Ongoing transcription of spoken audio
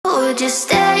you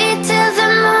stay till the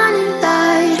morning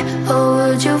light? Or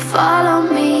would you follow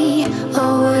me?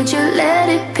 Or would you let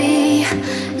it be?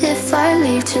 If I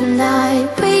leave tonight,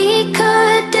 we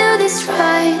could do this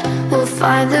right. We'll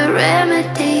find the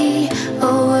remedy.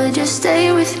 Or would you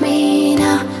stay with me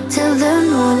now till the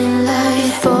morning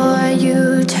light? Before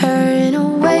you turn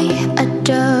away, I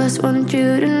just want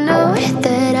you to know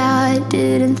that I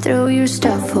didn't throw your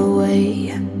stuff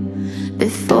away.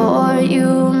 Before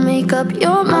you make up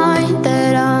your mind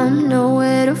that I'm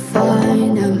nowhere to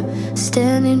find, I'm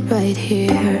standing right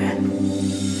here.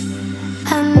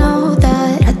 I know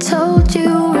that I told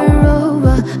you we're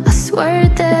over, I swear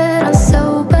that I'm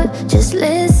sober. Just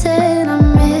listen, I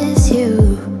miss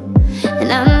you.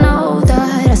 And I know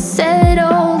that I said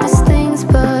all these things,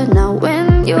 but now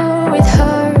when you're with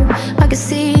her, I can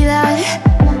see that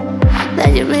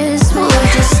you miss me.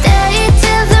 Would you stay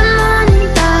till the morning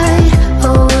light?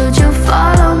 Or would you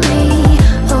follow me?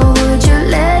 Or would you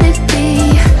let it be?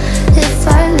 If I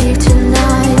leave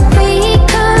tonight, we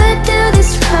could do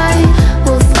this right.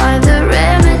 We'll find the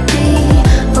remedy.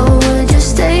 Or would you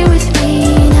stay with me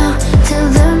now till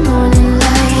the morning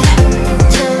light?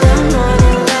 Till the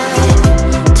morning light.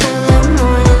 Till the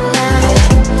morning light.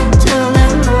 Till the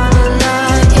morning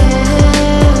light, yeah.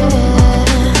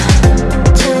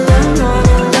 Till the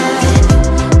morning light.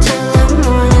 Till the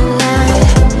morning light.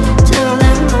 Till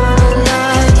the morning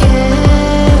light, yeah.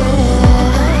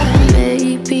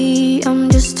 Maybe I'm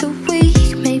just too weak.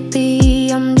 Maybe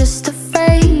I'm just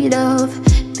afraid of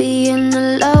being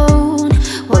alone.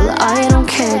 Well, I don't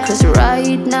care, 'cause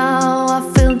right now I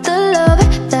feel the love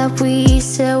that we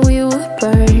said we would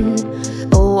burn.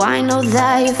 Oh, I know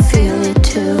that you feel it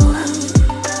too.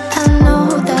 I know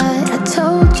that I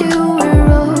told you we're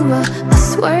over, I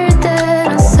swear that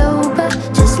I'm sober.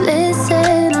 Just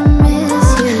listen, I miss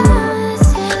you.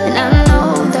 And I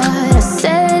know that I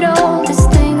said all these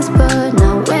things, but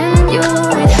now when you're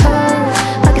with her,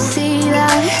 I can see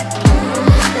that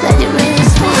you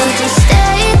miss me. Would you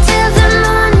stay till the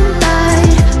morning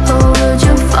light? Or would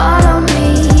you follow me?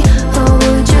 Or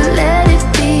would you let it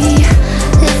be?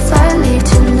 If I leave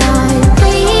tonight,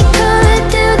 we could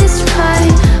do this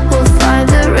right. We'll find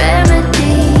the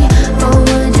remedy. Or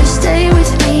would you stay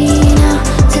with me now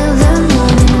till the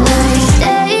morning light?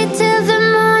 Stay till the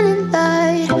morning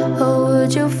light. Or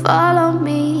would you follow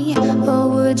me? Or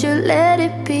would you let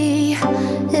it be?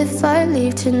 If I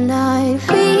leave tonight,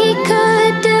 we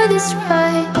could do this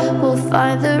right. We'll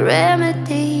find the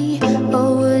remedy. Or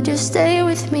would you stay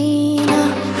with me now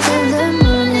till the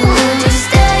morning light? Would you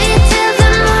stay till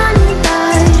the morning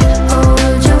light? Or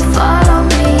would you follow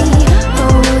me?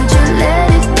 Or would you let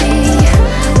it be?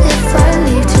 If I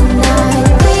leave tonight,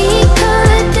 we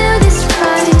could do this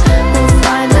right. We'll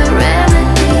find the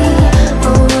remedy.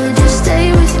 Or would you stay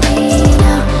with me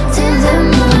now till the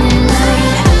morning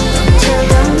light? Till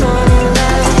the morning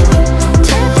light.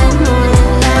 Till the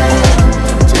morning light.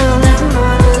 Till the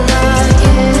morning light,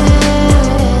 yeah.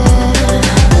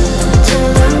 Till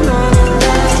the morning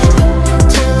light.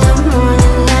 Till the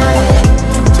morning light.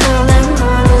 Till the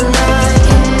morning light,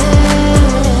 yeah.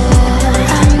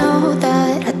 I know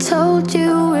that I told you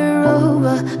we're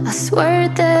over, I swear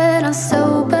that I'm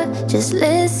sober. Just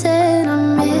listen, I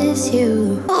miss you.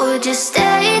 Would you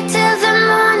stay till the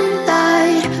morning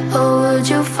light? Or would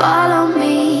you follow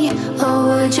me? Or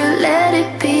would you let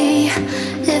it be?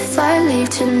 If I leave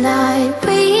tonight,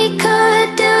 we could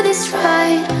do this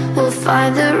right. We'll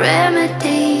find the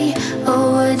remedy. Or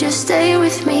would you stay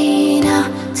with me now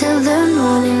till the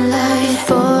morning light?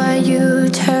 Before you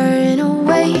turn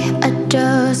away, I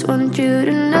just want you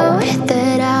to know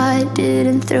that I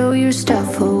didn't throw your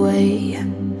stuff away.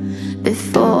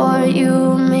 Before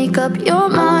you make up your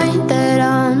mind that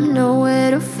I'm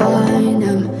nowhere to find,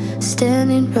 I'm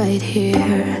standing right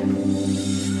here.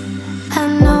 I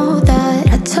know that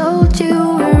I told you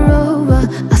we're over,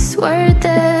 I swear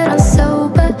that I'm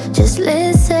sober. Just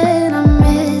listen, I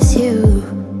miss you.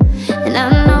 And I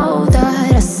know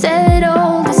that I said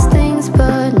all these things,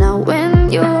 but now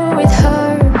when you're with her,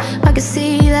 I can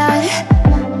see that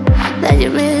you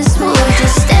miss me. Would you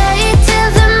stay till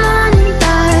the morning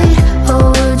light? Or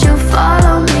would you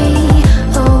follow me?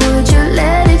 Or would you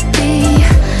let it be?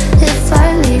 If I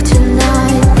leave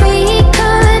tonight, we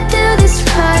could do this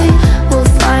right. We'll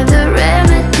find the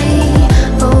remedy.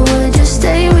 Or would you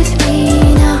stay with me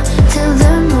now till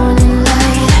the morning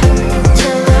light?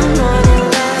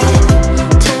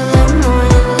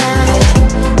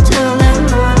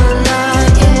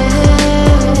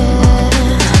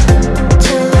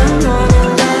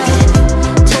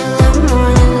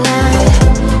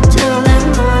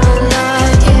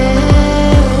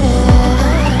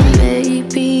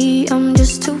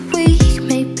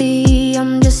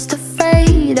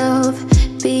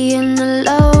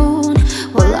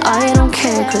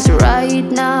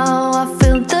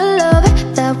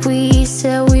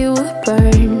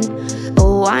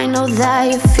 know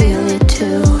that you feel it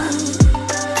too.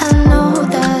 I know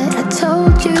that I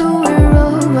told you we're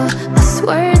over. I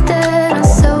swear that I'm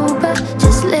sober.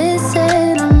 Just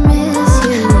listen, I miss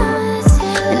you.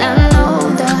 And I know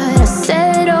that I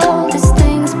said all these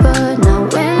things, but now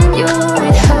when you're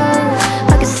with her,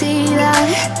 I can see that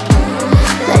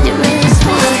you miss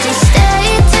me. Would you stay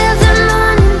till the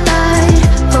morning light,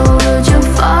 or would you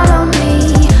follow me,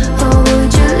 or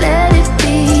would you let it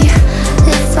be?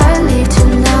 If I leave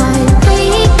tonight, we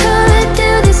could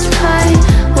do this right.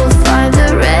 We'll find the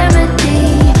remedy.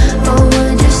 Or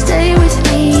would you stay with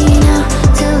me now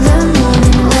till the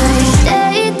morning light?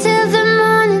 Stay till the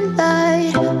morning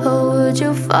light, or would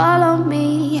you follow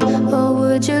me, or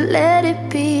would you let it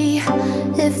be?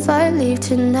 If I leave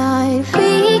tonight,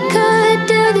 we could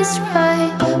do this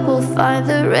right. We'll find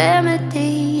the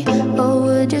remedy. Or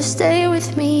would you stay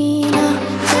with me now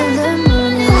till the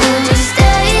morning light? Would you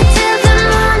stay till the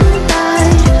morning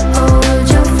light, or would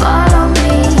you follow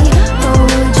me, or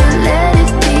would you let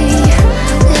it be?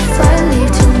 If I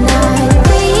leave tonight,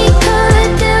 we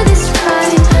could do this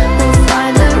right. We'll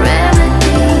find the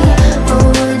remedy. Or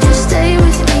would you stay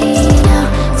with me now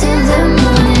till the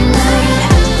morning light?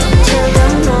 Till the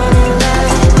morning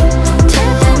light.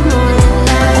 Till the morning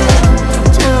light.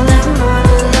 Till the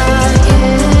morning light,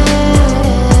 yeah.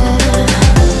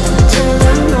 Till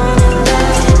the morning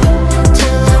light.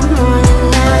 Till the morning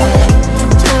light.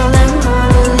 Till the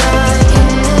morning light,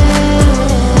 yeah.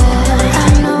 I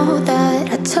know that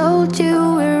I told you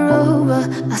we're over.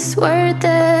 I swear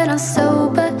that I'm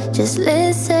sober. Just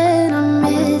listen, I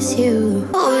miss you.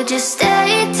 Would you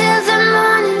stay till the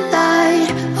morning light,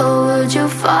 or would you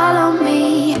follow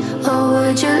me, or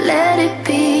would you let it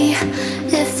be?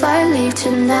 If I leave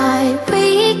tonight,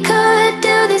 we could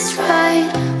do this right.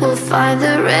 We'll find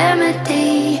the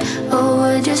remedy. Or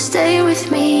would you stay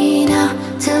with me now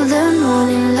till the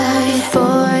morning light?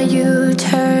 Before you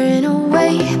turn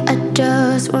away, I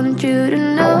just want you to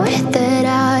know that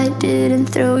I didn't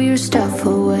throw your stuff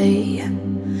away.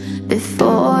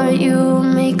 Before you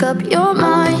make up your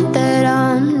mind that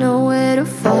I'm nowhere to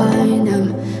find,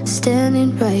 I'm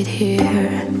standing right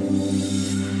here.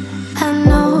 I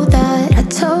know that I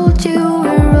told you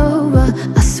we're over.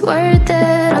 I swear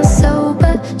that I'm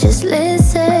sober. Just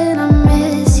listen, I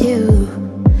miss you.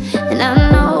 And I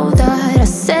know that I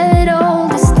said all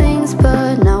these things,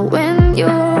 but now when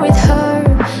you're with her,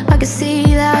 I can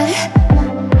see that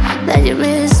you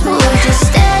miss me. Would you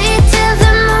stay till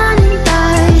the morning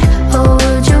light, or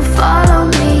would you follow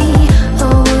me,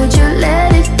 or would you let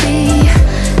it be?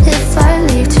 If I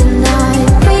leave tonight,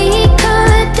 we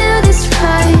could do this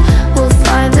right. We'll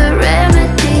find the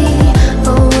remedy.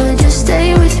 Or would you stay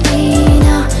with me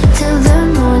now till the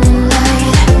morning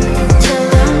light? Till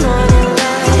the morning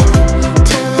light.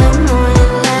 Till the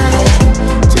morning light.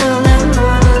 Till the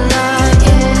morning light,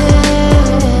 yeah.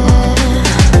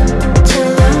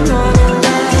 Till the morning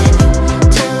light.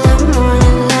 Till the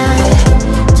morning light.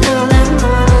 Till the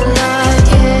morning light,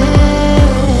 yeah.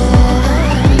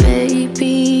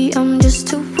 Maybe I'm just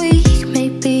too weak.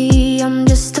 Maybe I'm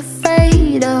just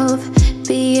afraid of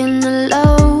being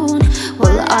alone.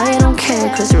 Well, I don't care,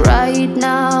 'cause right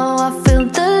now I feel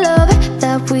the love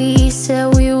that we said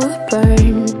we would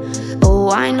burn. Oh,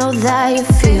 I know that you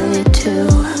feel it too.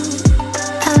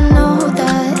 I know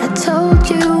that I told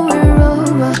you we're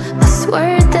over. I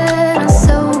swear that I'm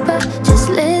sober. Just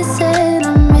listen,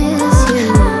 I miss you.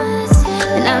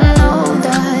 And I know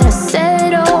that I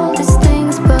said all these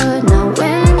things, but now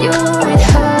when you're with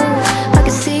her, I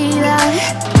can see that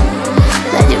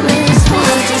you miss me.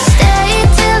 Would you stay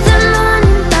till the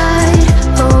morning light,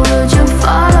 or would you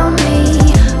follow me,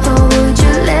 or would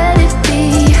you let it be?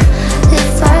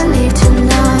 If I leave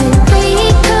tonight, we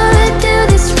could do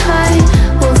this right.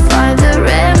 We'll find the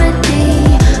remedy.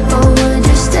 Or would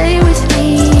you stay with me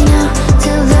now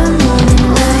till the morning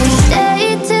light? Stay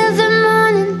till the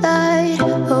morning light,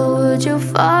 or would you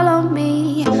follow me,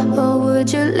 or would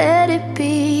you let it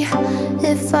be?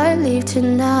 If I leave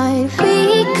tonight, we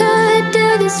could do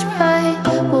this right.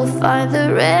 We'll find the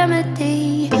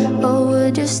remedy. Or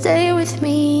would you stay with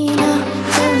me now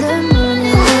till the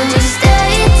morning light? Would you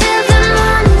stay till the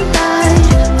morning light,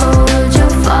 or would you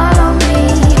follow me,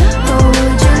 or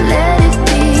would you let it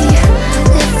be?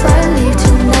 If I leave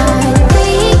tonight, we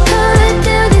could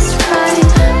do this right.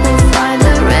 We'll find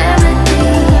the remedy.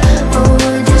 Or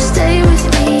would you stay with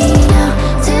me now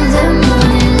till the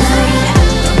morning light?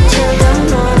 Till the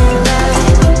morning light.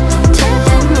 Till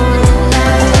the morning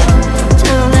light.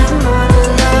 Till the morning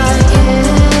light,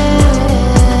 yeah.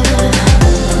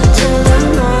 Till the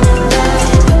morning light.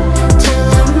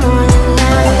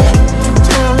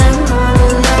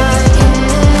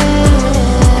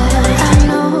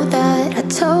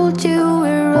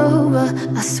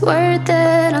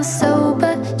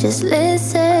 just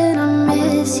listen, I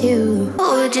miss you.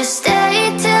 Would you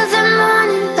stay till the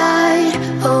morning light?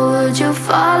 Or would you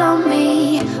follow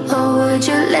me? Or would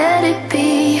you let it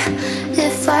be?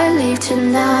 If I leave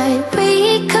tonight,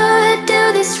 we could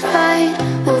do this right.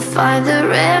 We'll find the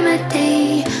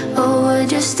remedy. Or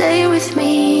would you stay with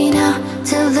me now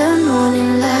till the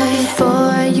morning light?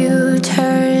 Before you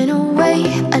turn away,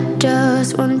 I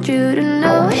just want you to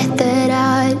know that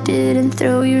I didn't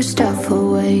throw your stuff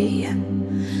away.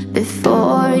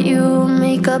 Before you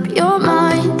make up your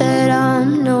mind that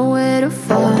I'm nowhere to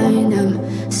find,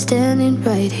 I'm standing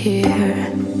right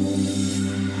here.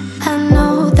 I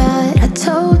know that I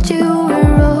told you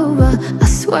we're over, I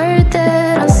swear that